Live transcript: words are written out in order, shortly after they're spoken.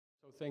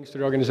Thanks to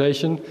the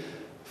organization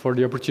for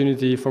the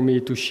opportunity for me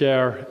to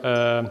share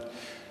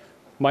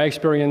my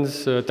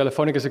experience,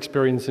 Telefonica's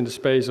experience in the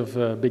space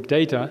of big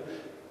data.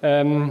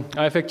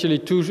 I have actually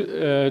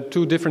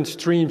two different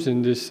streams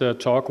in this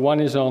talk. One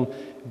is on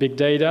big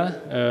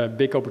data,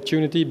 big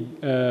opportunity,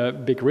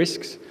 big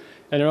risks.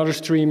 And another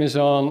stream is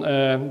on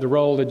the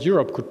role that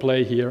Europe could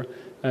play here.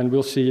 And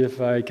we'll see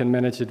if I can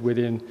manage it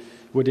within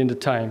the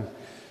time.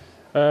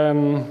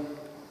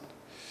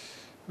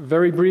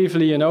 Very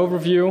briefly, an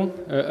overview,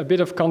 a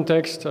bit of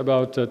context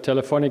about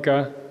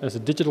Telefonica as a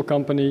digital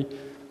company,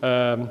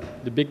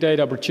 the big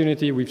data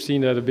opportunity, we've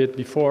seen that a bit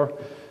before.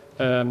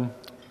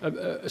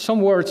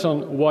 Some words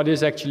on what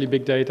is actually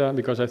big data,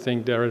 because I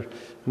think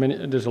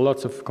there's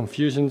lots of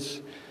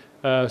confusions.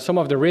 Some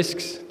of the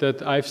risks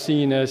that I've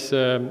seen as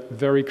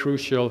very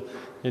crucial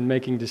in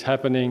making this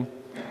happening.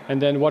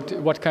 And then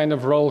what kind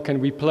of role can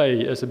we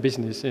play as a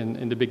business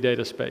in the big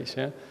data space?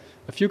 Yeah?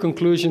 A few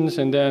conclusions,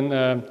 and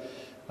then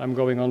I'm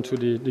going on to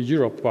the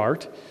Europe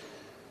part.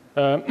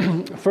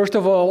 First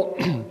of all,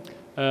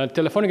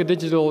 Telefonica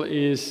Digital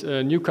is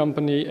a new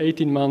company,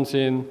 18 months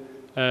in,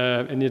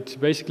 and it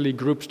basically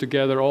groups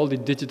together all the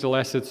digital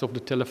assets of the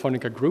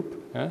Telefonica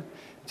group.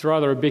 It's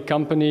rather a big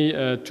company,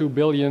 2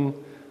 billion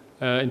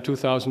in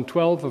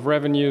 2012 of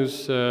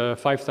revenues,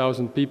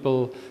 5,000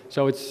 people.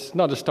 So it's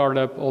not a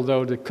startup,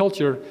 although the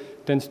culture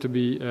tends to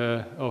be,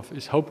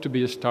 is hoped to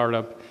be a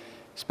startup,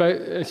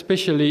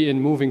 especially in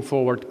moving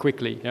forward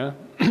quickly. Yeah?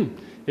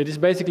 It is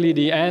basically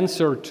the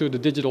answer to the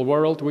digital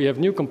world. We have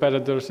new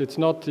competitors. It's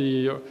not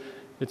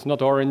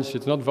Orange,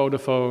 it's not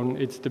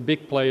Vodafone, it's the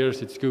big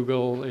players, it's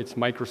Google, it's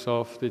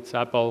Microsoft, it's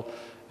Apple.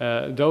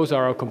 Those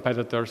are our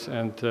competitors,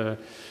 and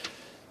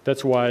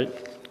that's why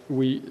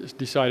we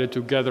decided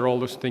to gather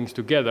all those things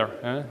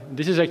together.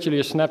 This is actually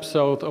a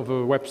snapshot of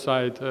a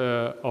website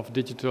of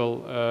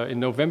digital in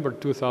November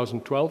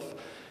 2012.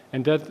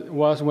 And that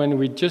was when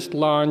we just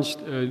launched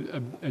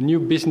a new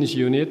business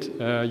unit.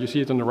 You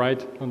see it on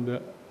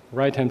the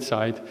right-hand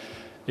side.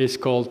 Is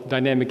called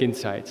Dynamic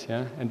Insights.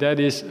 Yeah? And that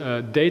is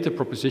a data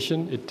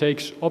proposition. It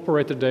takes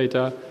operator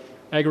data,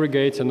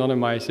 aggregates,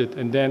 anonymizes it,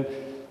 and then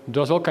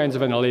does all kinds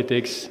of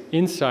analytics,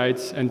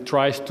 insights, and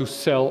tries to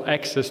sell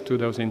access to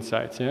those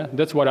insights. Yeah?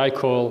 That's what I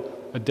call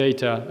a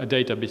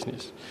data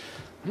business.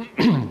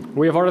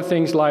 We have other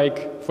things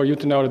like, for you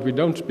to know that we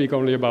don't speak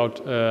only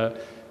about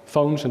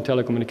phones and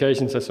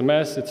telecommunications,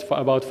 SMS. It's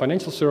about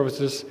financial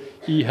services,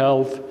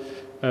 e-health,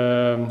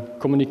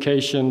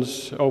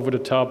 communications, over the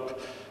top,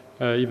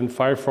 even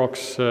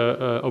Firefox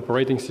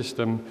operating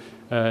system,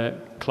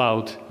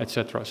 cloud,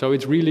 etc. So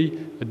it's really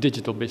a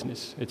digital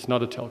business. It's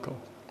not a telco.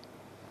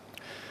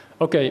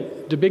 Okay,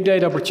 the big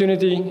data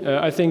opportunity.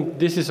 I think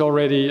this is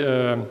already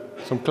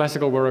some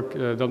classical work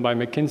done by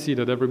McKinsey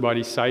that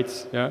everybody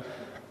cites. Yeah?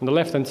 On the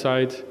left-hand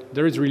side,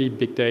 there is really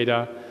big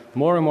data.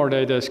 More and more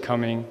data is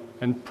coming,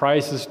 and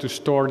prices to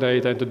store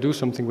data and to do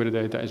something with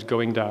the data is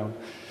going down.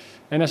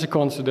 And as a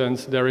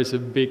consequence, there is a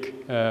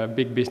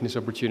big business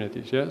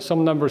opportunities. Yeah?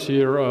 Some numbers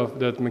here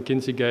that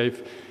McKinsey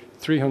gave,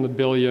 300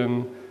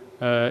 billion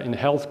in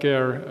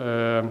healthcare,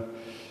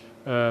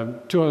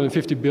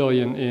 250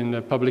 billion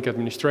in public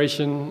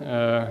administration.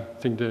 I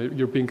think the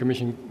European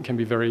Commission can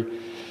be very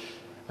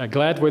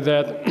glad with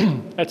that,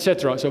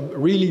 etc. So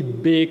really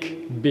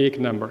big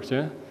numbers.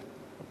 Yeah?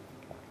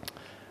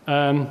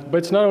 But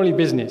it's not only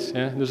business.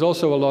 Yeah? There's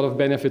also a lot of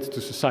benefits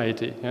to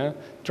society. Yeah?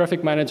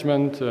 Traffic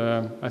management,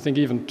 I think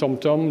even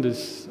TomTom,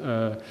 this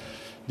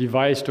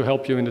device to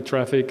help you in the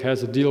traffic,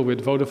 has a deal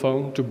with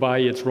Vodafone to buy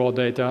its raw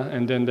data,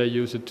 and then they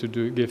use it to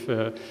give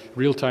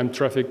real-time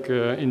traffic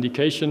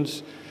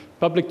indications.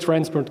 Public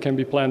transport can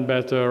be planned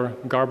better,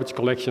 garbage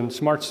collection,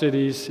 smart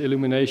cities,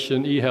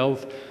 illumination,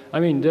 e-health.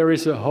 I mean, there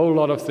is a whole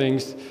lot of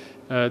things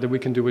that we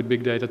can do with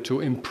big data to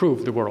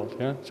improve the world.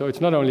 Yeah? So it's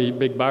not only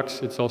big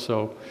bucks, it's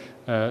also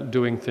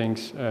doing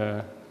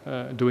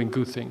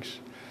good things.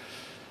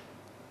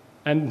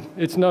 And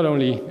it's not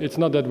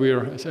that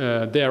we're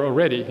there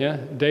already. Yeah?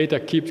 Data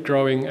keeps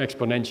growing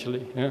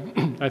exponentially. Yeah?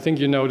 I think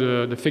you know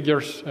the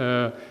figures.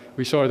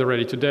 We saw it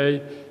already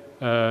today.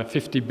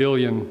 50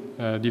 billion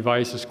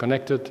devices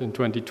connected in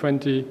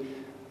 2020.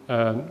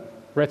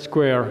 Red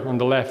square on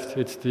the left,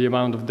 it's the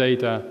amount of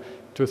data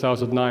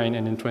 2009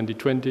 and in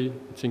 2020.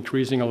 It's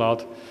increasing a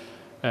lot.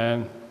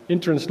 And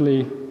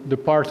interestingly, the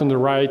part on the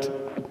right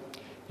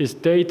is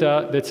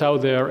data that's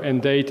out there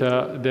and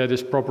data that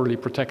is properly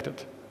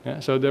protected. Yeah?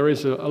 So there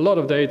is a lot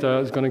of data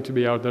that's going to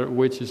be out there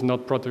which is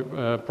not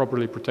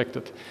properly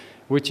protected,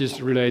 which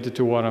is related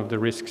to one of the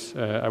risks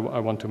I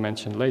want to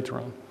mention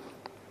later on.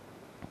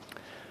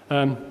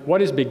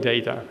 What is big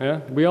data?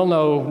 Yeah? We all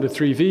know the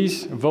 3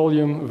 V's,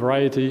 volume,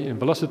 variety, and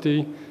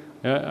velocity.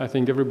 Yeah? I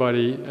think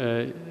everybody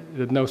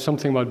that knows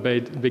something about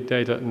big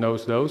data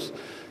knows those.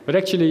 But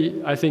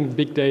actually, I think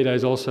big data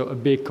is also a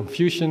big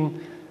confusion,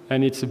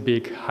 and it's a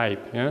big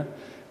hype. Yeah?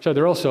 So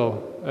there are also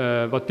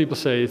what people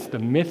say it's the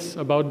myths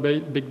about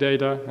big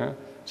data. Yeah?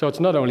 So it's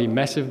not only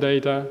massive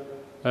data.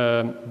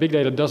 Big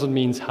data doesn't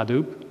mean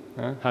Hadoop.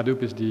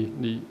 Hadoop is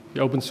the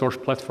open source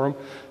platform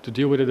to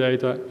deal with the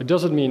data. It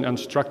doesn't mean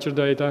unstructured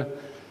data.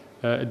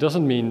 It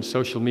doesn't mean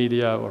social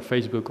media or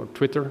Facebook or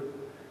Twitter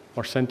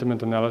or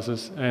sentiment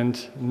analysis. And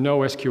no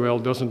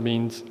SQL doesn't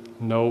mean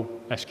no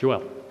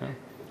SQL.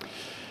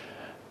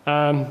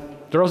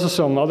 There are also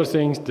some other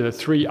things, the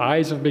 3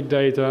 I's of big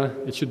data.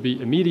 It should be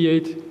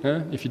immediate.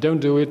 If you don't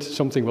do it,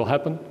 something will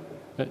happen.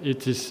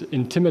 It is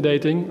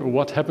intimidating.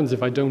 What happens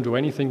if I don't do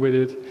anything with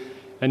it?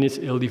 And it's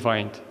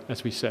ill-defined,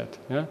 as we said.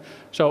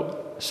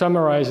 So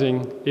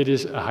summarizing, it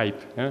is a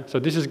hype. So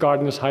this is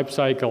Gartner's hype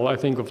cycle, I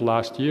think, of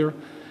last year.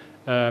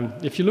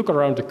 If you look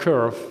around the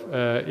curve,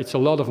 it's a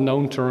lot of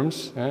known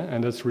terms,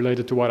 and that's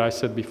related to what I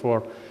said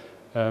before.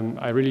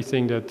 I really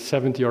think that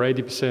 70 or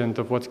 80%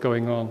 of what's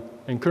going on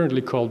and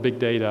currently called big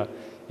data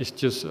is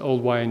just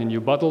old wine in new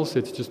bottles.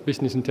 It's just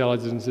business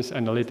intelligence, it's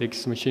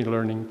analytics, machine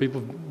learning,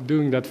 people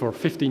doing that for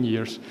 15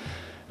 years,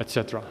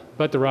 etc.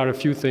 But there are a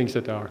few things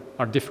that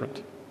are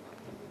different.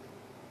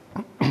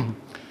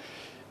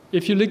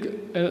 If you look,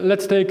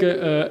 let's take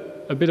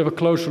a bit of a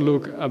closer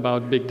look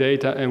about big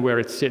data and where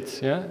it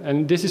sits.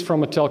 And this is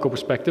from a telco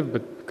perspective,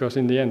 but because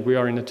in the end we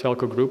are in a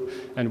telco group,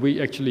 and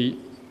we actually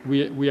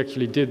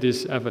did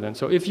this evidence.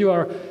 So if you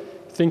are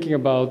thinking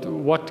about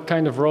what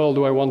kind of role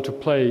do I want to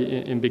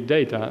play in big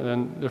data,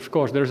 then of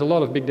course there's a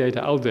lot of big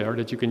data out there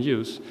that you can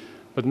use,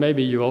 but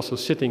maybe you're also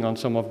sitting on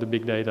some of the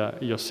big data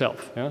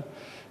yourself.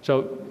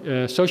 So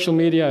social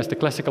media is the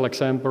classical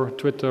example,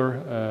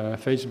 Twitter,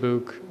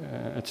 Facebook,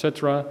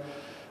 etc.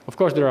 Of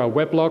course there are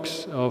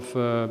weblogs of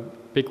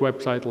big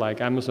websites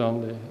like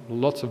Amazon,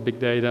 lots of big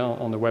data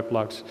on the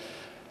weblogs.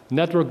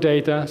 Network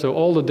data, so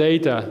all the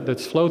data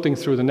that's floating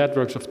through the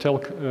networks of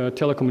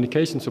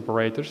telecommunications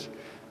operators.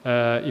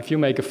 If you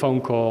make a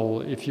phone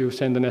call, if you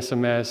send an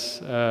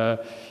SMS,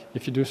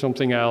 if you do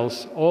something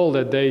else, all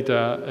that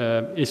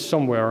data is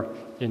somewhere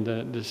in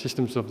the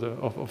systems of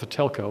a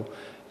telco.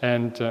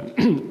 And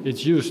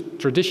it's used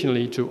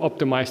traditionally to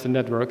optimize the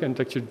network and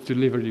actually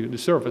deliver you the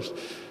service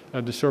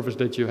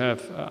that you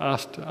have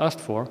asked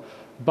for.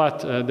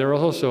 But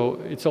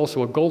it's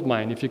also a gold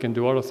mine if you can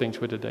do other things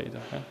with the data.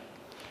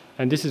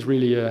 And this is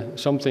really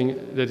something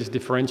that is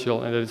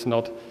differential and that is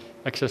not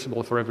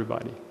accessible for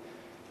everybody.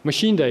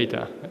 Machine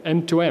data,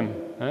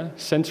 M2M,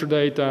 sensor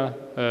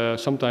data,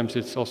 sometimes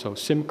it's also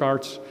SIM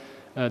cards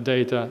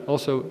data,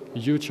 also a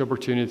huge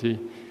opportunity.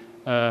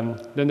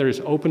 Then there is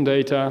open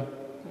data,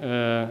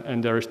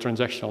 and there is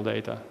transactional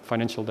data,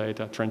 financial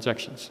data,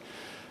 transactions.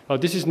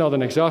 This is not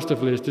an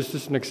exhaustive list, this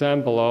is an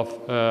example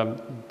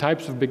of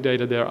types of big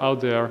data that are out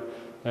there,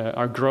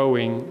 are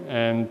growing,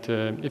 and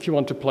if you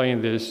want to play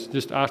in this,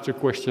 just ask the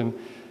question,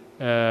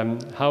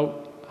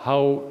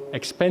 how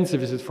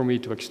expensive is it for me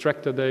to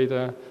extract the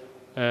data?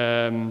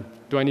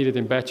 Do I need it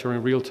in batch or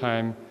in real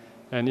time?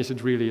 And is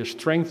it really a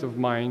strength of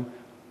mine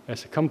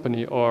as a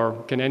company,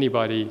 or can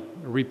anybody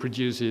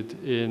reproduce it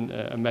in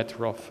a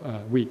matter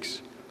of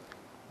weeks?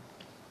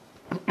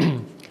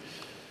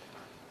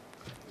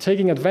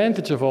 Taking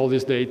advantage of all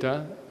this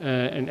data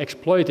and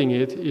exploiting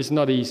it is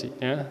not easy.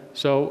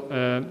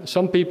 So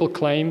some people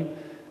claim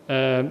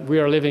we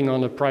are living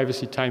on a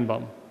privacy time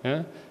bomb.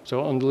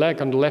 So on the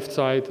left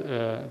side,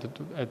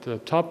 at the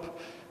top,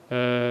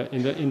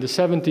 in the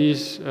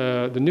 70s,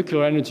 the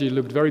nuclear energy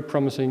looked very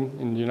promising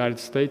in the United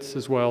States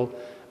as well,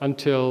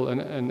 until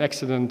an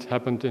accident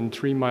happened in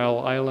 3 Mile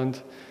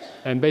Island,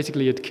 and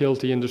basically it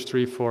killed the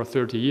industry for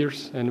 30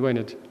 years. And when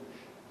it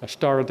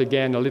started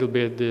again a little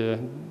bit,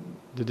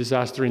 the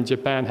disaster in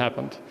Japan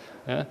happened.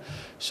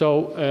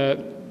 So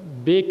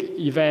big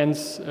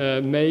events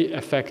may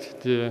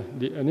affect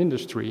an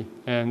industry.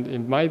 And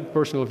in my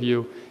personal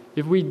view,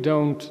 if we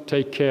don't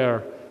take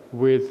care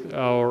with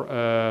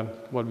our,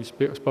 what we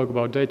spoke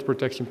about, data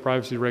protection,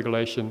 privacy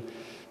regulation,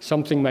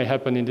 something may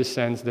happen in this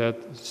sense that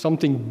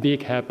something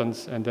big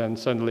happens and then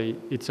suddenly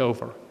it's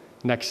over.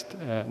 Next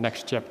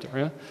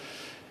chapter.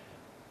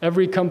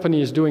 Every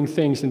company is doing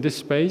things in this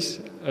space,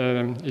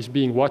 is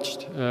being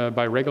watched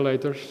by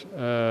regulators.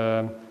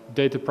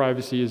 Data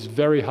privacy is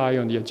very high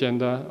on the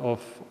agenda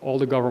of all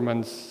the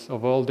governments,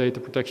 of all data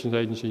protection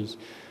agencies,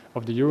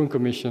 of the European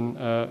Commission.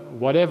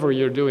 Whatever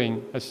you're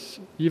doing,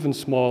 even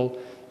small,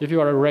 if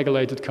you are a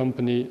regulated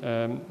company,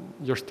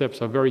 your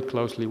steps are very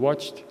closely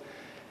watched.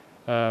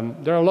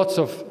 There are lots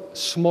of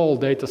small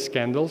data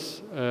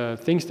scandals,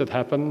 things that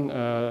happen.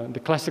 The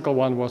classical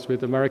one was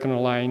with American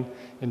Airlines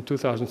in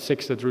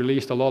 2006 that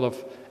released a lot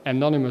of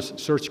anonymous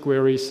search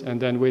queries, and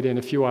then within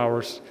a few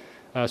hours,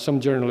 some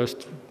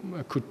journalists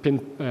could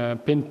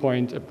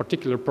pinpoint a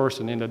particular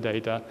person in the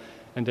data,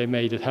 and they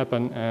made it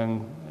happen,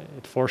 and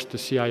it forced the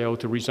CIO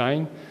to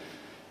resign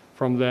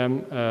from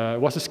them. It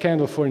was a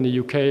scandal in the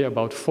UK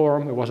about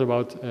Form. It was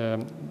about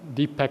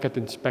deep packet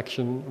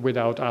inspection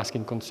without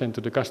asking consent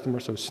to the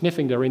customer, so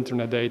sniffing their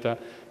internet data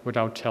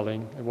without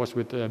telling. It was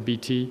with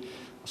BT,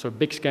 so a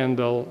big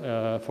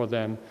scandal for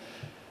them.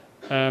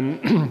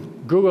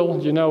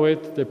 Google, you know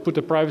it, they put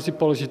a privacy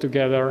policy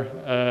together.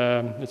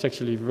 It's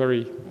actually a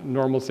very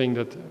normal thing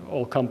that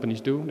all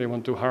companies do. They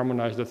want to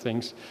harmonize the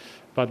things.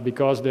 But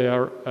because they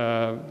are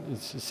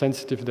it's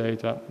sensitive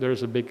data, there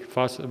is a big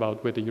fuss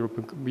about with the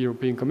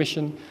European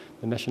Commission,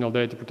 the national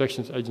data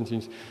protection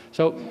agencies.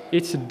 So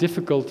it's a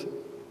difficult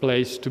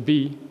place to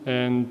be,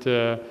 and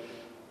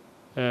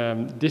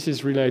this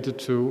is related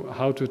to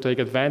how to take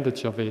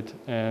advantage of it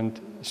and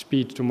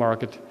speed to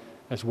market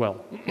as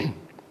well.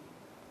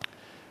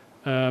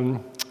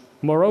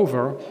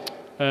 Moreover,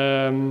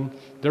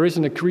 there is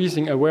an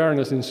increasing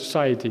awareness in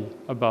society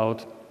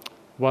about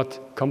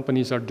what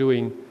companies are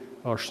doing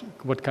or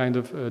what kind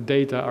of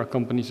data our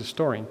companies are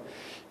storing.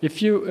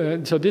 If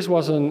you, so this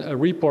was a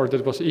report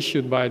that was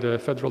issued by the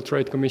Federal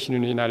Trade Commission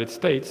in the United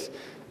States,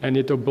 and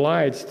it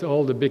obliged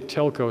all the big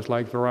telcos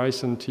like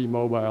Verizon,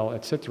 T-Mobile,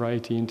 etc.,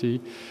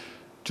 AT&T,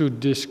 to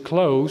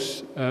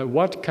disclose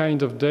what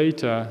kind of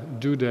data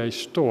do they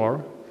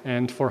store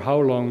and for how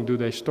long do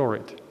they store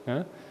it.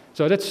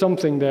 So that's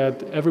something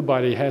that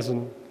everybody has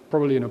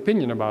probably an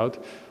opinion about,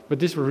 but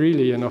this was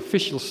really an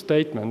official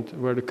statement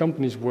where the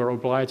companies were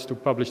obliged to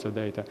publish the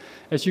data.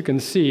 As you can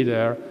see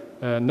there,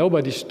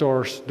 nobody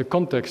stores the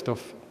context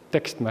of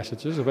text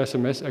messages, of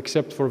SMS,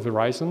 except for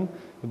Verizon,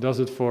 who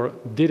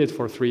did it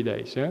for 3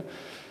 days. Yeah?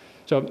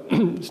 So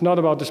it's not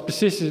about the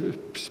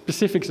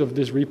specifics of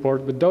this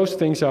report, but those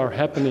things are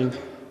happening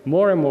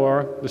more and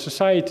more. The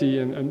society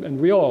and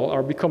we all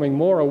are becoming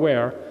more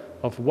aware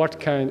of what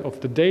kind of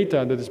the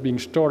data that is being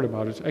stored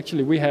about it.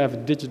 Actually, we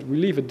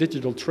leave a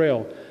digital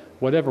trail,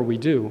 whatever we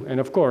do. And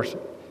of course,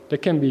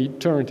 that can be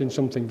turned in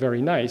something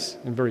very nice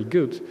and very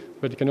good,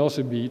 but it can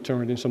also be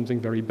turned in something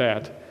very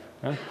bad.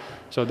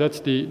 So that's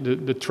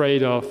the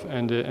trade-off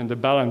and the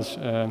balance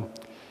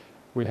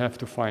we have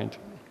to find.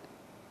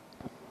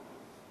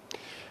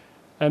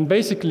 And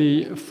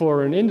basically,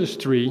 for an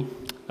industry,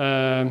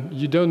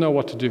 you don't know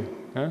what to do.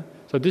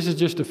 So this is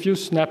just a few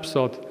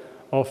snapshots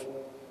of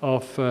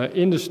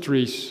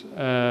industries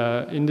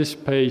in this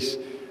space,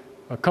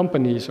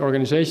 companies,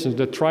 organizations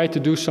that try to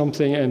do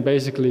something and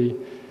basically,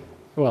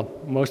 well,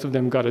 most of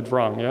them got it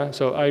wrong. Yeah.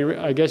 So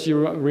I guess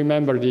you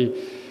remember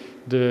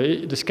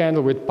the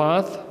scandal with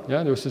Path.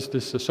 Yeah, there was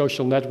this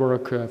social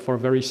network for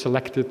very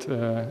selected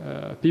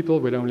people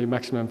with only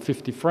maximum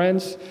 50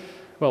 friends.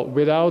 Well,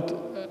 without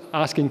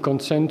asking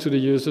consent to the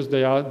users,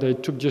 they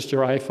took just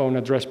your iPhone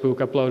address book,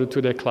 uploaded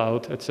to their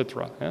cloud,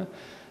 etc. Yeah?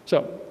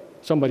 So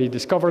somebody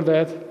discovered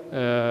that,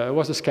 it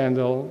was a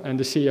scandal, and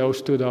the CEO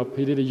stood up,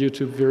 he did a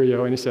YouTube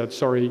video, and he said,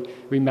 sorry,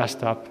 we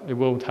messed up, it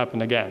won't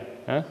happen again.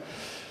 Yeah?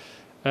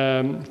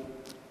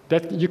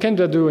 That you can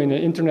do in the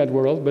internet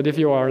world, but if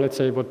you are, let's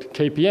say, what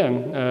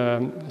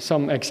KPN,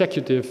 some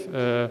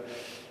executive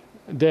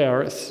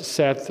there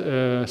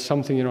said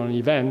something in an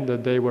event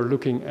that they were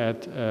looking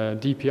at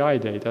DPI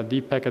data,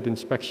 deep packet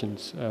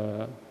inspections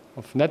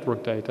of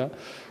network data,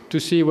 to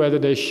see whether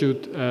they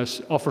should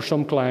offer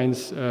some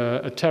clients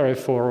a tariff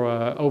for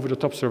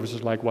over-the-top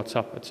services like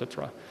WhatsApp,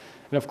 etc.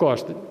 And of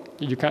course,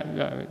 you can't,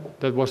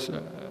 that was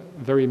a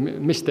very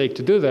mistake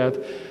to do that.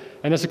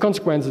 And as a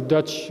consequence, the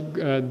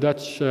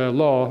Dutch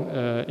law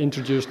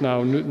introduced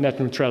now net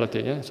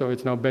neutrality. Yeah? So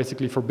it's now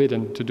basically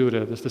forbidden to do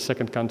that as the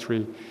second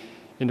country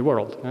in the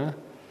world.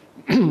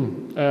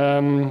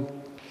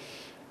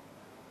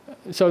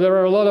 So there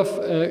are a lot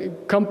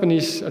of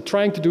companies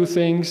trying to do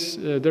things.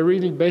 They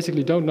really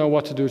basically don't know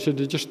what to do, so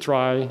they just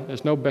try.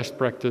 There's no best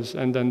practice,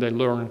 and then they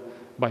learn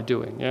by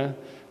doing. Yeah.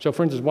 So,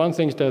 for instance, one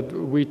thing that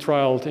we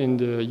trialed in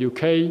the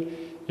UK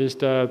is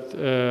that,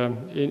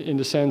 in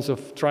the sense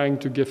of trying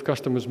to give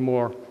customers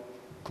more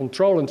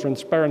control and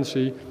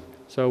transparency.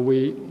 So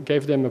we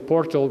gave them a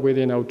portal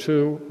within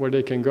O2 where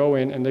they can go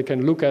in and they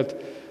can look at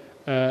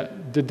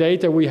the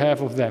data we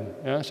have of them.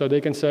 Yeah? So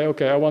they can say,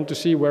 okay, I want to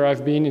see where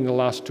I've been in the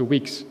last 2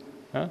 weeks.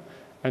 Yeah?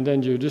 And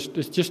then you just,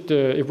 it's just,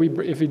 if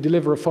we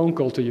deliver a phone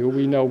call to you,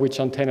 we know which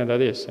antenna that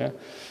is. Yeah?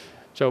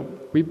 So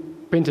we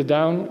print it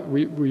down,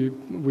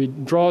 we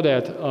draw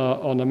that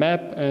on a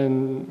map,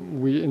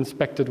 and we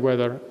inspected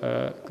whether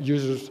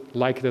users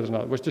liked it or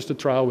not. It was just a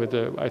trial with,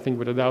 I think,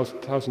 with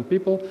 1,000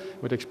 people,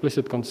 with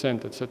explicit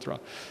consent, etc.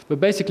 But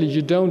basically,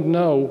 you don't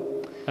know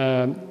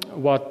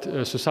what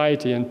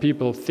society and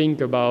people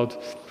think about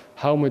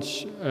how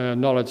much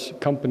knowledge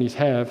companies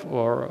have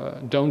or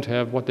don't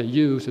have, what they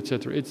use,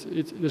 etc.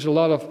 There's a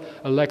lot of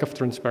a lack of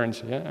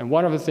transparency. Yeah? And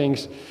one of the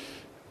things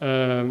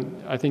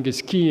I think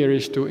is key here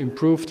is to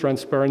improve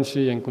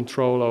transparency and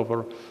control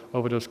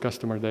over those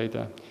customer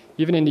data.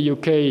 Even in the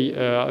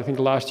UK, I think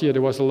last year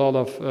there was a lot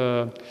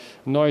of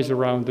noise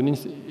around an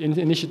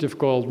initiative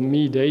called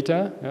Me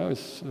Data. Yeah, it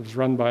was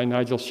run by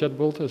Nigel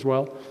Shadbolt as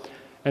well.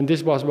 And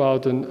this was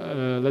about,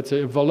 let's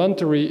say, a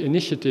voluntary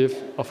initiative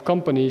of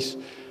companies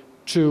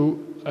to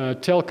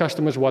tell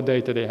customers what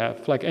data they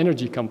have, like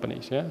energy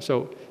companies. Yeah?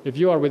 So if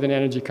you are with an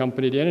energy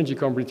company, the energy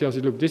company tells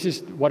you, look, this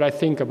is what I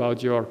think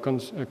about your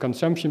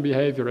consumption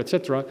behavior,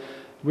 etc.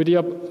 With the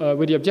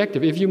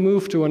objective, if you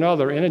move to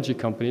another energy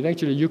company, then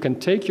actually you can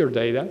take your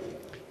data,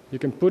 you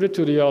can put it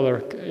to the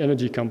other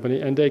energy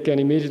company, and they can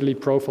immediately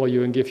profile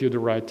you and give you the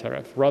right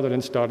tariff, rather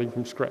than starting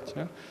from scratch.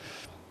 Yeah?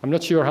 I'm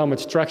not sure how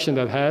much traction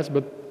that has,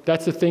 but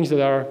that's the things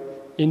that are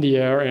in the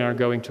air and are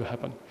going to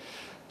happen.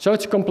 So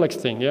it's a complex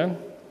thing, yeah?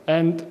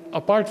 And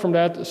apart from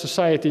that,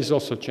 society is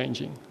also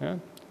changing, yeah?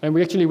 And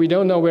we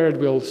don't know where it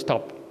will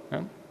stop,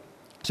 yeah?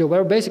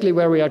 So basically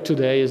where we are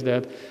today is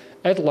that,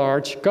 at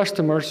large,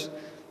 customers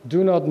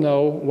do not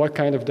know what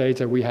kind of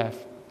data we have,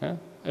 yeah?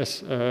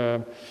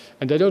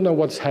 And they don't know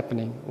what's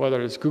happening,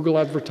 whether it's Google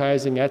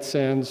advertising,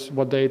 AdSense,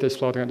 what data is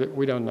floating,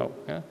 we don't know,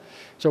 yeah?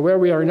 So where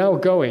we are now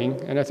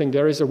going, and I think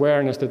there is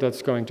awareness that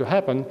that's going to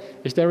happen,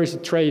 is there is a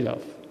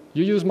trade-off.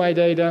 You use my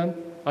data,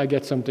 I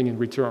get something in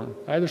return,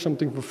 either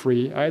something for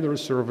free, either a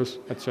service,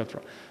 etc.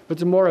 But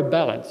it's more a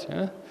balance.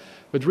 Yeah?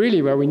 But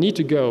really where we need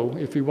to go,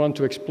 if we want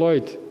to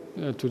exploit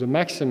to the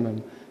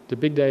maximum the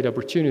big data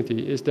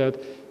opportunity, is that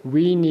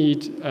we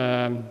need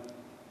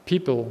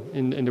people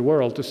in the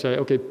world to say,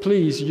 okay,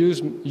 please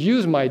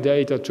use my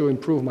data to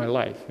improve my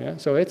life. Yeah?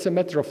 So it's a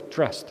matter of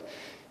trust.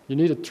 You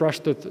need a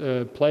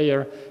trusted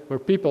player where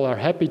people are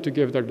happy to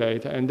give their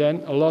data, and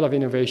then a lot of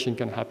innovation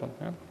can happen.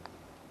 Yeah?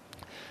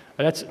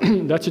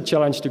 And that's a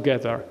challenge to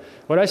get there.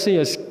 What I see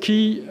as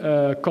key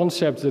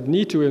concepts that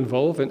need to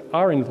evolve and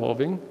are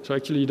evolving, so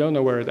actually you don't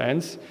know where it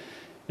ends,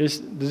 is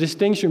the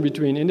distinction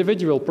between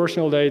individual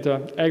personal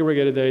data,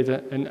 aggregated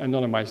data, and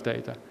anonymized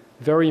data.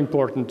 Very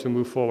important to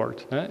move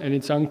forward, and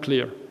it's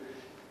unclear.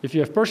 If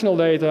you have personal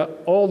data,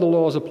 all the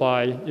laws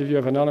apply. If you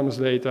have anonymous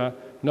data,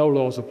 no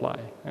laws apply.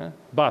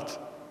 But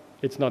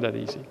it's not that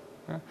easy.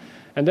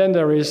 And then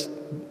there is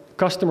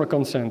customer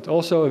consent,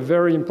 also a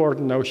very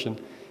important notion.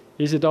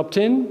 Is it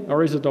opt-in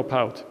or is it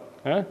opt-out?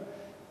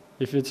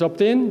 If it's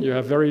opt-in, you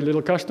have very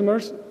little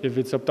customers. If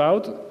it's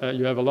opt-out,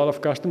 you have a lot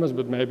of customers,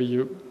 but maybe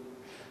you...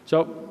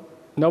 So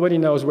nobody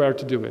knows where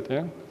to do it.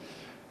 Yeah?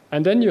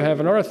 And then you have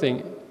another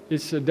thing.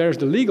 There's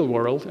the legal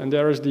world and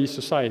there is the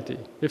society.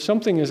 If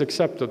something is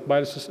accepted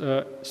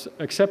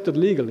accepted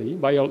legally,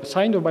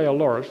 signed by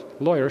your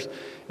lawyers,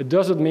 it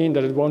doesn't mean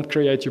that it won't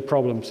create you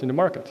problems in the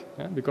market,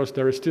 yeah? Because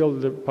there is still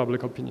the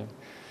public opinion.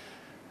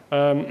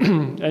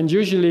 And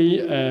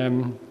usually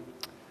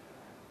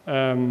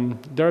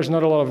there's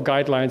not a lot of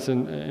guidelines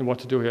in what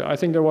to do here. I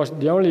think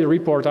the only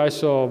report I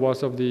saw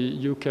was of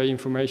the UK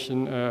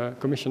Information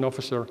Commission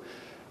officer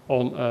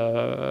on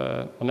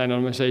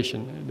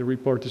anonymization. The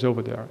report is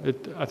over there.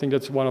 I think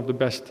that's one of the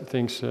best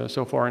things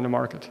so far in the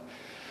market.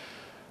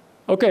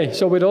 Okay,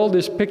 so with all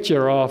this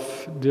picture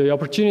of the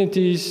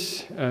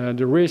opportunities,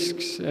 the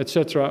risks,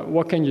 etc.,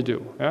 what can you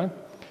do? Yeah?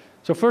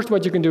 So first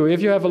what you can do,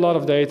 if you have a lot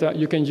of data,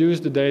 you can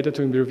use the data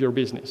to improve your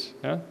business.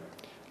 Yeah?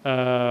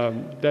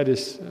 That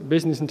is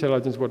business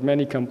intelligence, what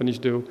many companies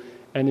do.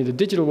 And in the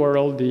digital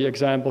world, the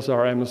examples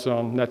are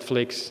Amazon,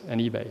 Netflix, and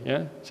eBay.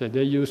 Yeah? So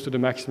they use to the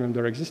maximum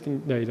their existing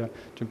data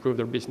to improve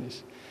their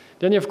business.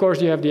 Then, of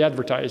course, you have the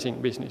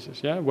advertising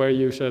businesses, yeah? Where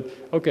you said,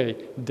 okay,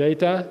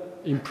 data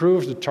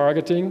improves the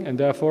targeting, and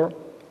therefore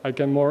I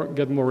can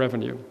get more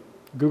revenue.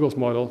 Google's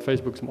model,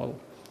 Facebook's model.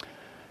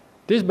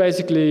 This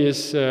basically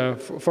is,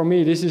 for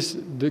me,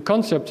 the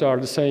concepts are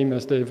the same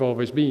as they've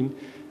always been.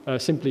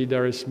 Simply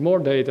there is more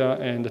data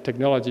and the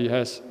technology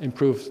has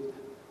improved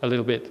a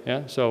little bit.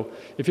 Yeah? So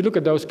if you look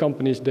at those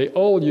companies, they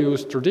all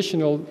use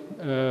traditional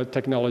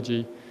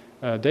technology,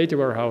 data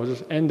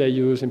warehouses, and they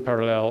use in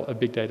parallel a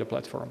big data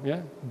platform.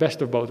 Yeah?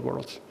 Best of both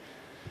worlds.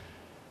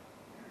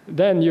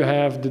 Then you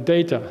have the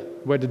data,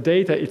 where the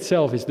data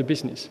itself is the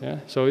business. Yeah?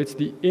 So it's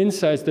the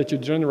insights that you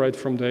generate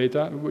from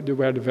data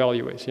where the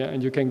value is. Yeah?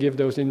 And you can give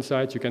those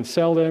insights, you can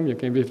sell them, you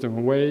can give them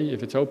away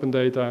if it's open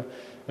data,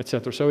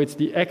 etc. So it's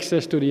the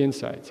access to the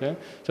insights. Yeah?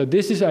 So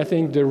this is, I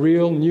think, the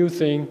real new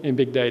thing in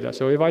big data.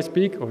 So if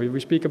we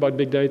speak about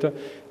big data,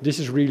 this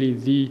is really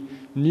the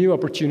new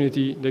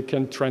opportunity that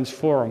can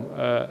transform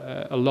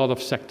a lot of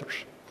sectors.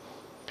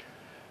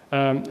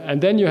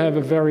 And then you have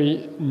a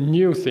very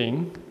new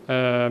thing,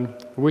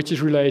 which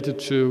is related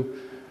to,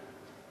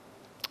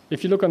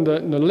 if you look on the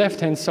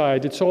left-hand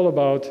side, it's all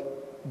about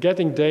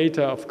getting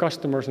data of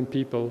customers and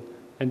people,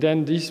 and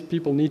then these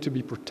people need to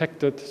be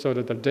protected so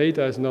that their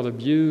data is not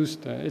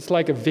abused. It's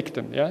like a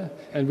victim, yeah?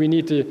 And we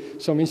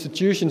need some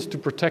institutions to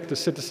protect the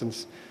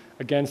citizens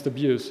against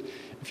abuse.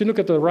 If you look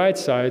at the right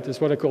side, it's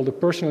what I call the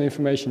personal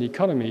information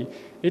economy.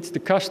 It's the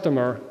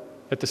customer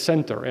at the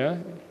center, yeah?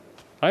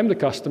 I'm the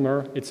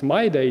customer, it's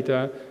my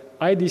data,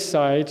 I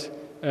decide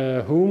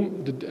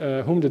whom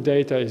the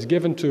data is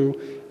given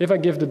to. If I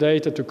give the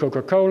data to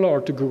Coca-Cola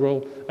or to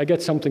Google, I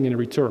get something in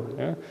return.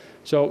 Yeah?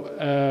 So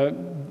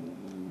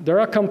there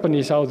are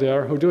companies out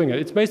there who are doing it.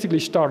 It's basically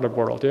startup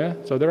world. Yeah?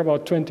 So there are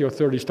about 20 or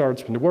 30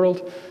 startups in the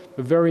world,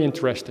 very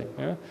interesting.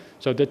 Yeah?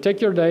 So they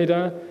take your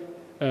data,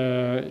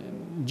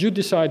 you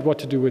decide what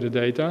to do with the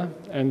data,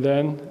 and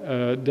then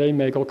they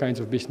make all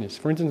kinds of business.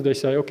 For instance, they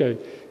say, okay,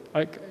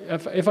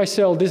 if I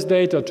sell this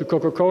data to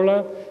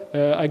Coca-Cola,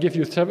 I give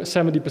you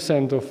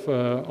 70%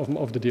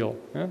 of the deal.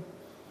 Yeah?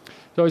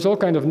 So it's all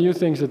kind of new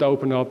things that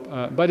open up,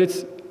 but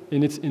it's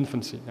in its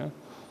infancy. Yeah?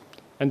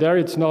 And there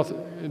it's not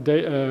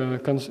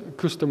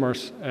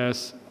customers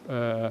as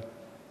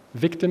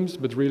victims,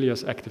 but really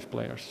as active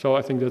players. So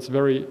I think that's a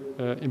very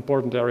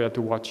important area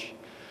to watch.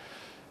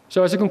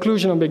 So as a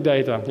conclusion on big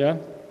data, yeah?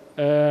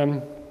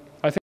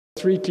 I think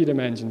 3 key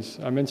dimensions.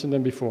 I mentioned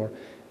them before.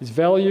 It's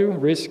value,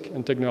 risk,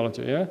 and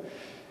technology. Yeah?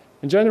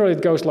 In general,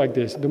 it goes like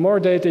this. The more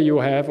data you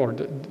have, or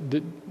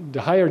the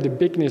higher the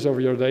bigness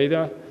of your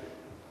data,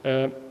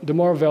 the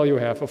more value you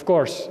have. Of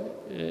course,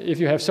 if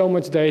you have so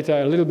much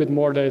data, a little bit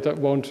more data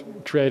won't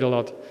create a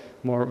lot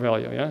more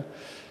value. Yeah?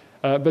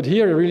 But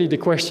here, really, the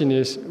question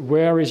is,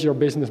 where is your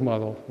business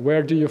model?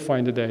 Where do you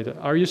find the data?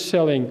 Are you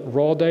selling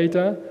raw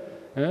data?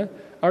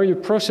 Are you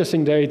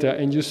processing data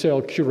and you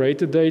sell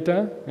curated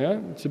data? Yeah?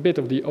 It's a bit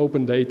of the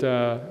open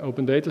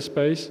data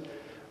space.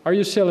 Are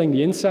you selling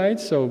the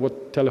insights? So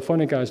what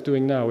Telefonica is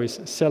doing now is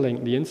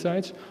selling the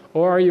insights.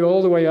 Or are you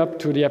all the way up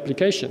to the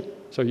application?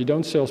 So you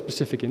don't sell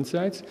specific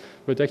insights,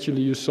 but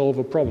actually you solve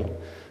a problem.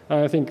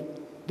 And I think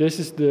this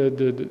is the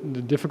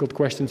difficult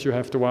questions you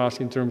have to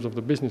ask in terms of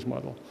the business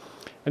model.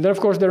 And then, of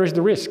course, there is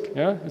the risk.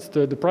 Yeah? It's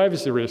the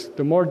privacy risk.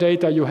 The more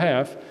data you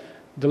have,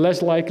 the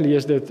less likely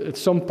is that at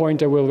some point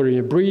there will be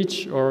a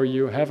breach, or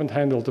you haven't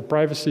handled the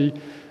privacy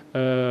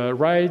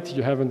right,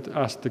 you haven't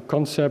asked the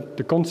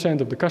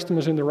consent of the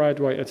customers in the right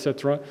way,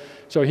 etc.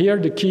 So here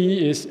the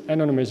key is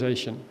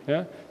anonymization.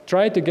 Yeah?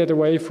 Try to get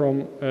away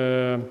from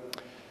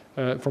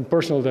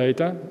personal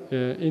data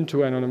into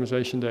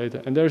anonymization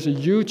data. And there's a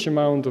huge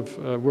amount of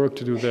work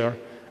to do there.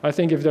 I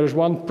think if there's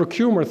one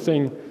procurement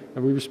thing,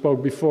 and we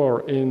spoke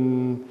before,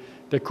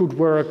 that could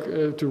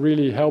work to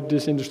really help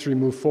this industry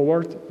move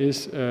forward,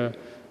 is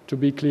to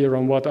be clear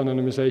on what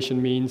anonymization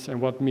means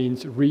and what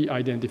means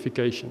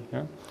re-identification.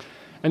 Yeah?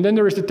 And then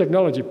there is the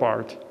technology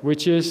part,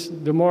 which is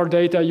the more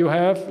data you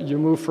have, you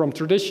move from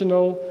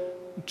traditional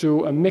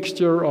to a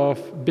mixture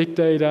of big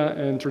data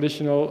and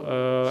traditional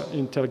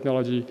in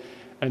technology,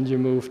 and you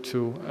move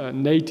to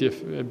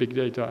native big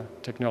data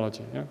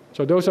technology. Yeah?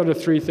 So those are the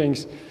three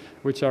things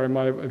which are, in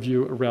my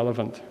view,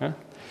 relevant. Yeah?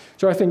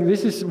 So I think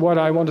this is what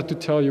I wanted to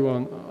tell you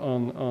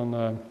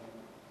on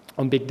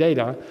big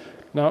data.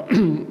 Now,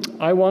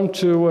 I want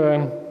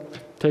to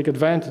take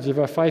advantage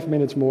of 5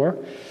 minutes more,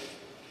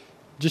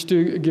 just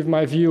to give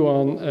my view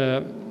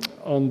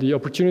on the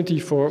opportunity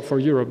for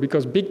Europe,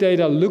 because big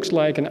data looks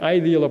like an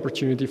ideal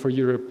opportunity for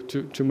Europe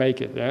to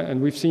make it, yeah?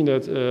 And we've seen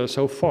that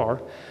so far.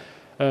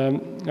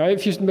 Now,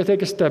 if you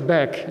take a step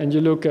back and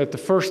you look at the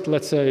first,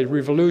 let's say,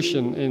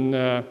 revolution in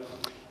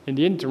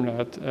the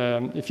internet,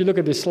 if you look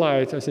at this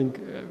slide, I think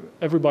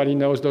everybody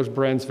knows those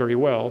brands very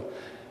well.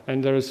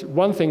 And there is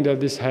one thing that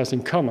this has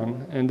in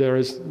common, and there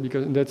is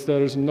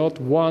not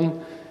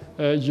one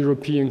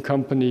European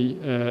company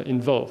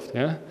involved.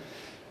 Yeah?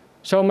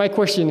 So my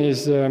question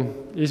is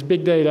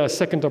big data a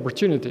second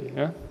opportunity?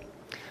 Yeah?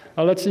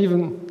 Let's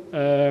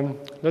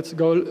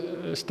go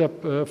a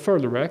step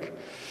further back.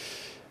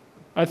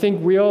 I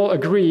think we all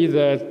agree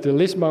that the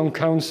Lisbon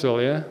Council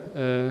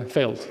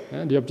failed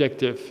the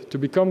objective to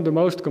become the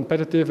most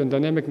competitive and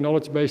dynamic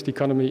knowledge-based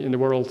economy in the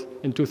world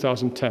in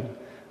 2010.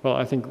 Well,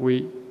 I think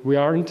we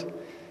aren't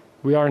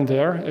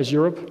there as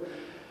Europe.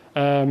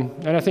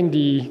 And I think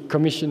the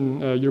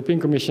European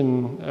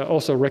Commission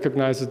also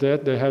recognizes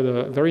that. They had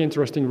a very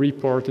interesting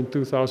report in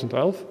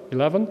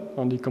 2011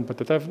 on the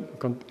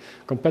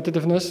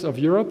competitiveness of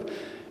Europe.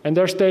 And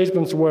their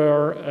statements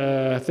were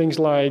things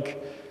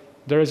like,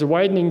 there is a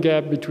widening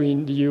gap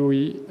between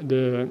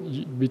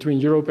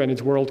between Europe and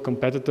its world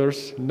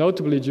competitors,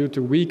 notably due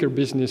to weaker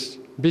business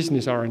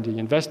R&D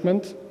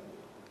investment.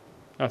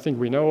 I think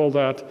we know all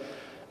that.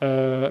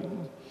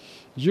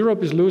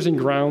 Europe is losing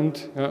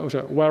ground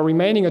while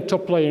remaining a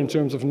top player in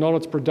terms of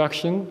knowledge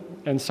production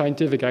and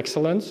scientific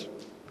excellence.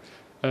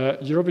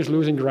 Europe is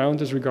losing ground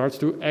as regards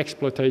to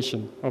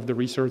exploitation of the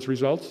research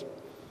results.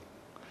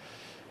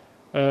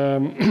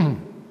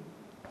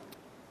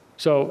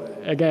 So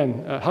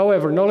again,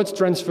 however, knowledge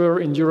transfer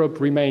in Europe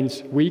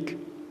remains weak,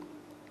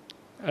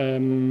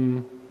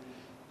 and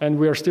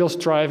we are still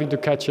striving to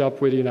catch up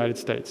with the United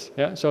States.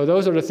 Yeah? So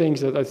those are the things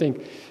that I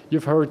think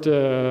you've heard,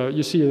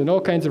 you see it in all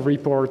kinds of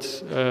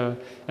reports,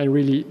 and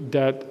really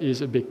that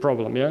is a big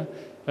problem. Yeah?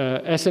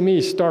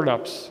 SMEs,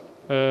 startups,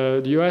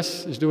 the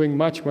US is doing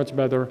much, much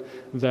better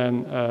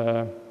than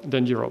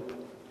Europe.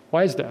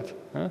 Why is that?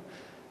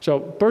 So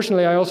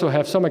personally, I also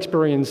have some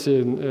experience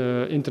in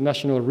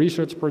international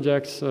research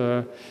projects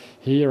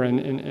here and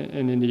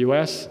in the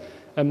US.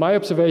 And my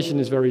observation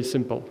is very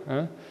simple.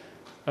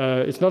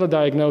 It's not a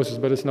diagnosis,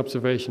 but it's an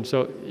observation.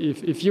 So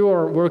if you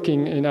are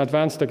working in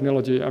advanced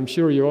technology, I'm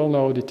sure you all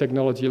know the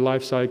technology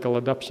lifecycle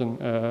adoption,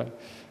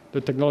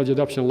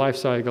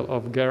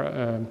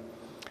 lifecycle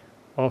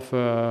of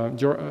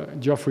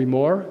Geoffrey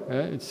Moore.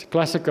 It's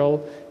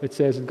classical. It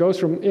says it goes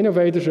from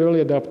innovators,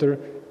 early adopter,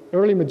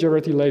 early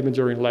majority, late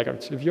majority, and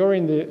laggards. If you're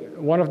in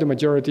one of the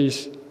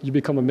majorities, you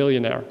become a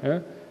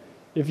millionaire.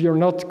 If you're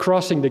not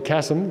crossing the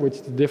chasm, which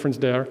is the difference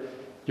there,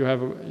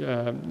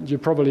 you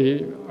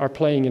probably are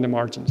playing in the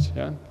margins.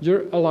 Yeah?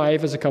 You're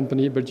alive as a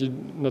company, but you're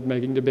not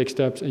making the big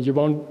steps, and you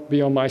won't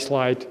be on my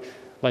slide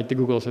like the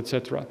Googles,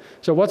 etc.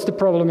 So what's the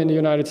problem in the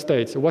United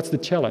States? What's the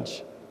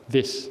challenge?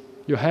 This.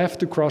 You have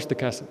to cross the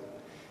chasm.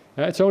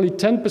 It's only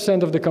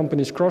 10% of the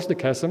companies cross the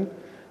chasm.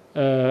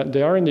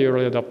 They are in the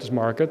early adopters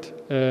market,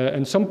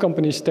 and some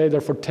companies stay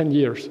there for 10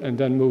 years and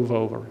then move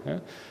over. Yeah?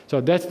 So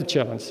that's the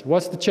challenge.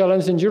 What's the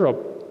challenge in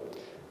Europe?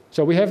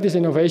 So we have this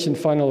innovation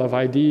funnel of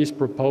ideas,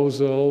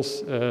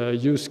 proposals,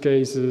 use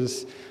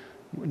cases,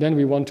 then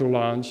we want to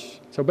launch.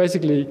 So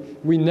basically,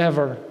 we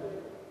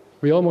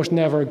almost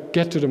never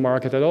get to the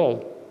market at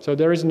all. So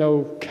there is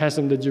no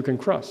chasm that you can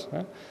cross.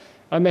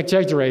 I'm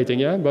exaggerating,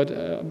 yeah, but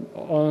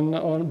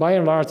by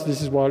and large,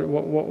 this is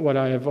what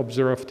I have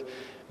observed.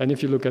 And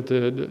if you look at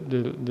the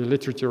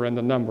literature and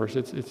the numbers,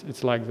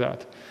 it's like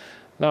that.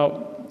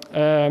 Now,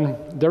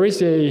 there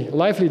is a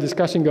lively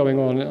discussion going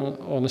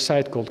on a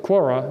site called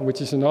Quora,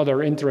 which is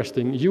another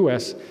interesting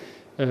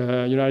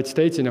United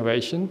States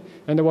innovation.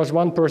 And there was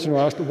one person who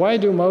asked, why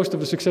do most of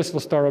the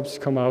successful startups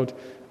come out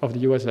of the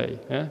USA?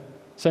 Yeah?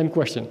 Same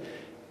question.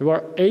 There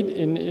were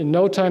in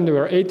no time, there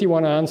were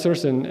 81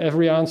 answers, and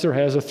every answer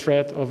has a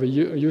thread of a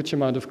huge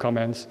amount of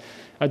comments.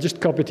 I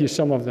just copied here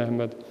some of them,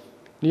 but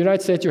in the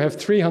United States, you have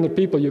 300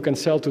 people you can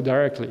sell to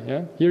directly.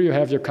 Yeah? Here you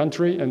have your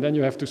country, and then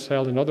you have to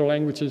sell in other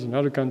languages in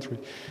other countries.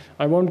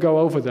 I won't go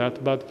over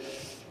that, but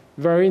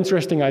very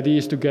interesting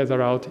ideas to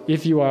gather out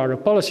if you are a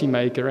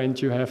policymaker and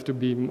you have to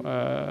be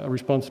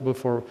responsible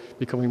for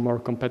becoming more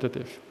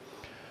competitive.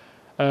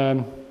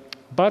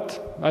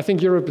 But I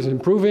think Europe is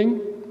improving,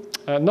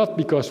 not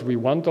because we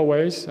want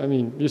always. I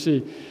mean, you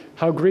see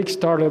how Greek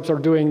startups are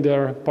doing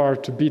their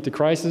part to beat the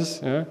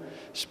crisis. Yeah?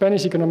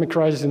 Spanish economic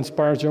crisis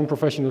inspires young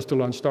professionals to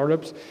launch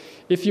startups.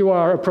 If you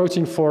are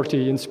approaching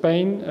 40 in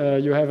Spain,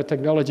 you have a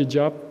technology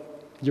job,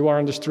 you are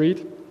on the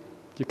street,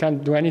 you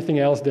can't do anything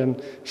else than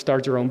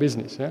start your own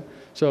business. Yeah?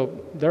 So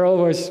there are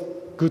always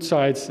good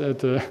sides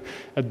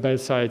at bad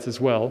sides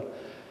as well.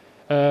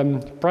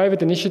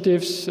 Private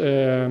initiatives,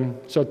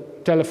 so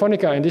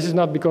Telefonica, and this is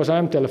not because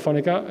I'm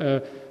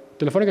Telefonica,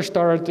 Telefonica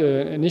started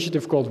an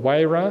initiative called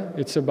Wyra.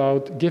 It's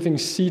about giving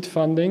seed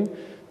funding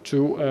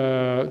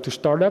to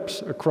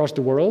startups across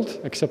the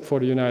world, except for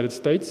the United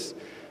States.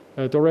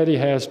 It already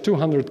has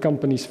 200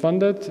 companies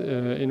funded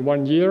in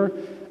 1 year.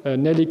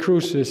 Nelly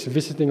Cruz is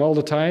visiting all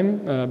the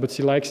time, but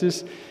she likes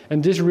this.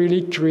 And this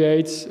really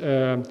creates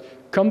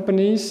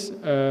companies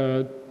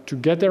to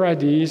get their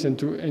ideas and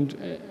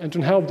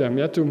to help them,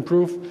 yeah, to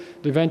improve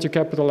the venture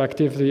capital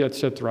activity,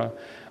 etc.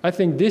 I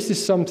think this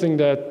is something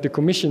that the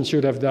Commission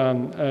should have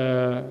done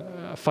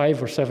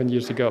 5 or 7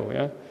 years ago.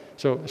 Yeah?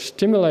 So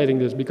stimulating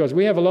this, because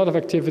we have a lot of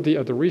activity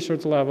at the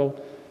research level,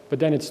 but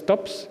then it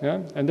stops,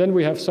 yeah? And then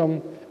we have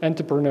some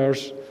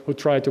entrepreneurs who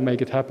try to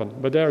make it happen,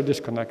 but they are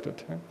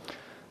disconnected. Yeah?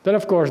 Then,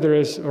 of course, there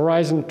is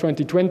Horizon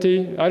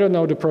 2020. I don't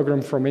know the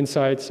program from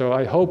inside, so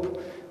I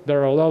hope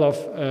there are a lot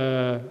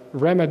of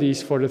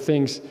remedies for the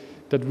things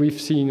that we've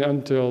seen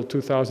until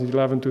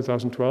 2011,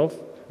 2012.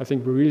 I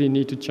think we really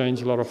need to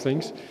change a lot of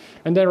things.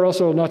 And there are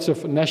also lots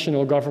of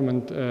national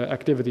government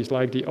activities,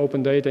 like the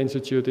Open Data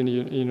Institute in the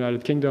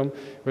United Kingdom,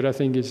 but I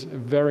think is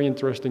very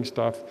interesting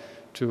stuff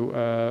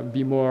to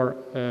be more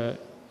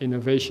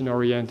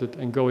innovation-oriented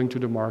and going to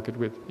the market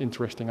with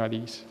interesting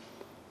ideas.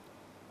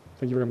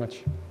 Thank you very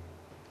much.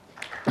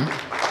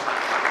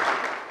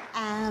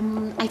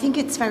 I think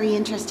it's very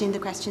interesting, the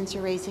questions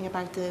you're raising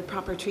about the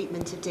proper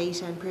treatment of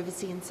data and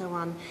privacy and so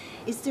on.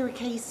 Is there a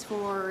case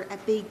for a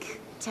big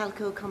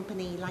telco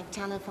company like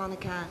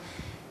Telefonica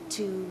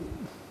to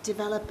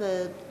develop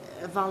a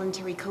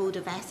voluntary code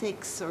of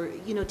ethics, or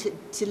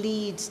to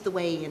lead the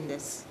way in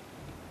this?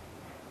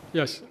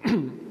 Yes,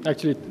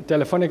 actually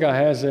Telefonica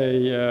has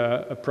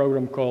a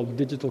program called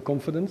Digital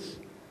Confidence,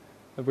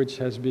 which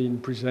has been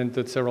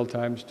presented several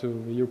times to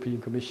the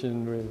European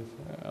Commission with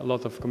a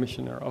lot of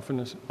commissioner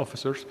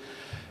officers,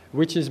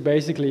 which is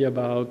basically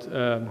about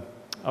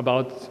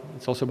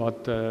it's also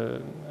about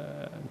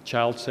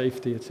child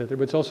safety, etc.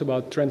 But it's also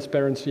about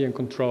transparency and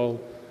control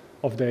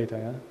of data.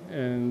 Yeah?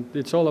 And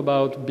it's all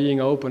about being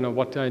open on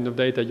what kind of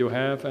data you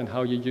have and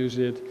how you use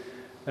it.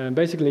 And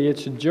basically,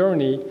 it's a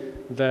journey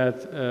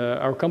that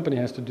our company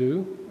has to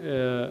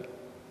do.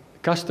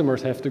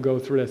 Customers have to go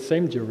through that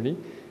same journey,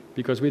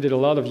 because we did a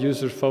lot of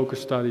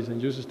user-focused studies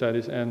and user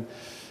studies,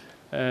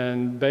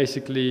 and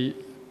basically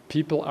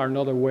people are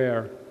not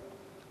aware,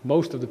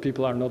 most of the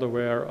people are not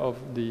aware of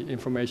the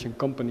information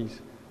companies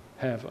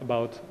have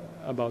about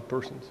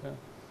persons. Yeah?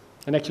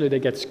 And actually they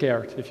get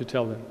scared if you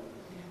tell them.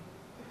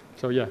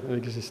 So yeah, it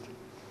exists.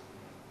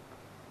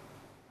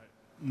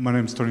 My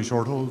name is Tony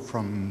Shorthall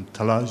from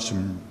Talage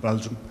in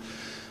Belgium.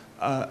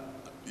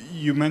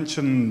 You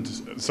mentioned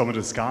some of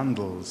the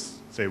scandals,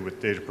 say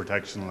with data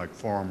protection like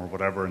Forum or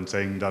whatever, and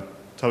saying that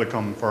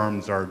telecom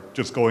firms are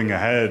just going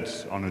ahead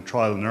on a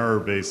trial and error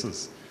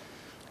basis.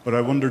 But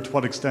I wonder, to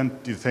what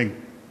extent do you think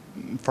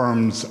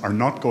firms are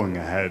not going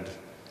ahead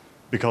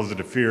because of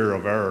the fear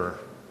of error?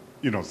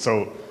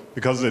 So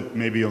because it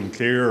may be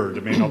unclear, or they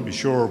may not be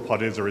sure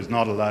what is or is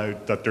not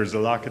allowed, that there's a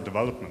lack of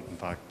development, in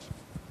fact.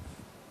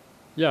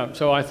 Yeah,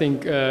 so I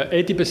think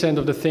 80%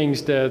 of the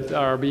things that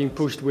are being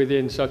pushed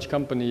within such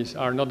companies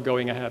are not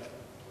going ahead.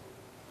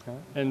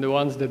 And the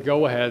ones that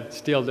go ahead,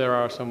 still there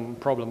are some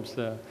problems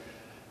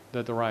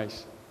that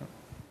arise.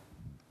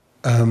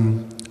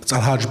 It's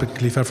Alhaj Ben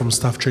Khalifa from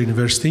Staffordshire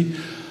University.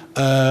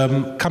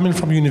 Coming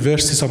from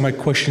university, so my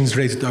question is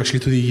related actually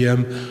to the,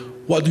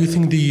 what do you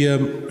think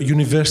the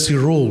university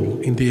role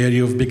in the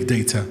area of big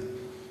data?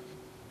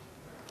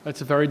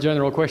 That's a very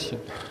general question.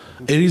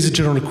 It is a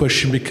general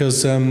question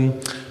because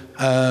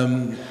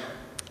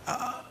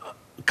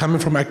coming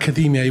from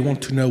academia, you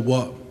want to know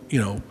what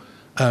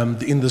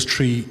the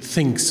industry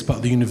thinks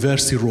about the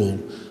university role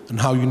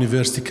and how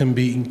university can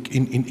be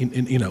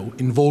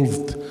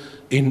involved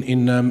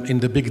in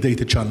the big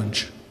data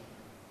challenge.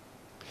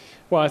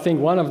 Well, I think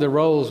one of the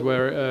roles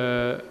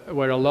where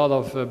a lot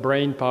of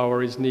brain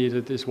power is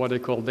needed is what they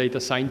call data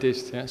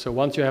scientists. Yeah? So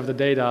once you have the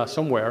data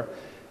somewhere,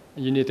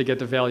 you need to get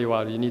the value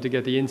out. You need to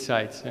get the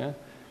insights. Yeah?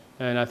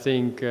 And I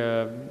think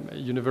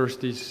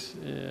universities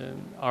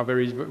are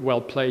very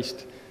well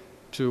placed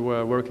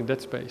to work in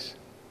that space.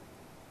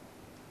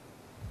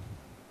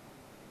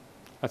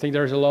 I think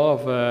there's a lot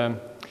of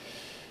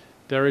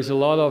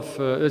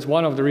it's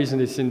one of the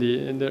reasons it's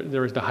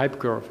there is the hype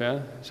curve.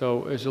 Yeah?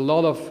 So there's a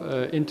lot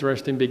of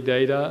interest in big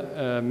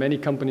data. Many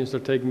companies are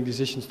taking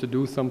decisions to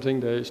do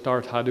something. They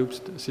start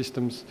Hadoop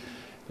systems.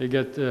 They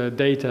get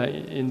data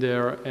in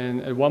there,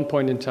 and at one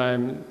point in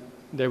time,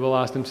 they will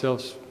ask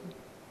themselves,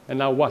 and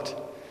now what?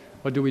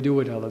 What do we do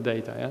with all the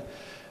data? Yeah?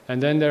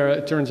 And then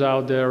it turns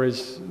out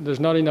there's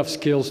not enough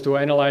skills to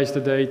analyze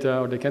the data,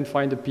 or they can't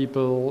find the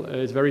people.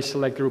 It's a very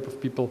select group of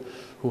people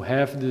who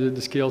have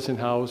the skills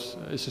in-house.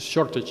 It's a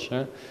shortage.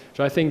 Yeah?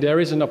 So I think there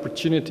is an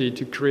opportunity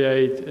to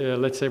create,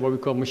 let's say, what we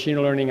call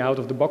machine learning out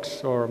of the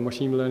box, or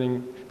machine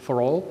learning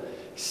for all.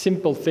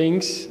 Simple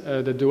things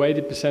that do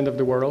 80% of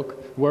the work,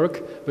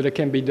 but it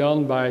can be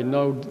done by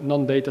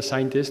non-data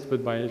scientists,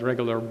 but by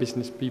regular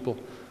business people.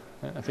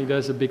 I think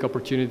there's a big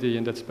opportunity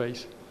in that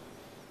space.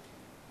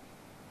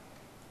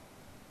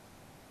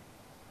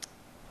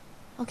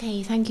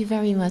 Okay, thank you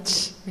very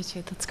much,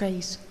 Richard. That's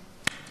great.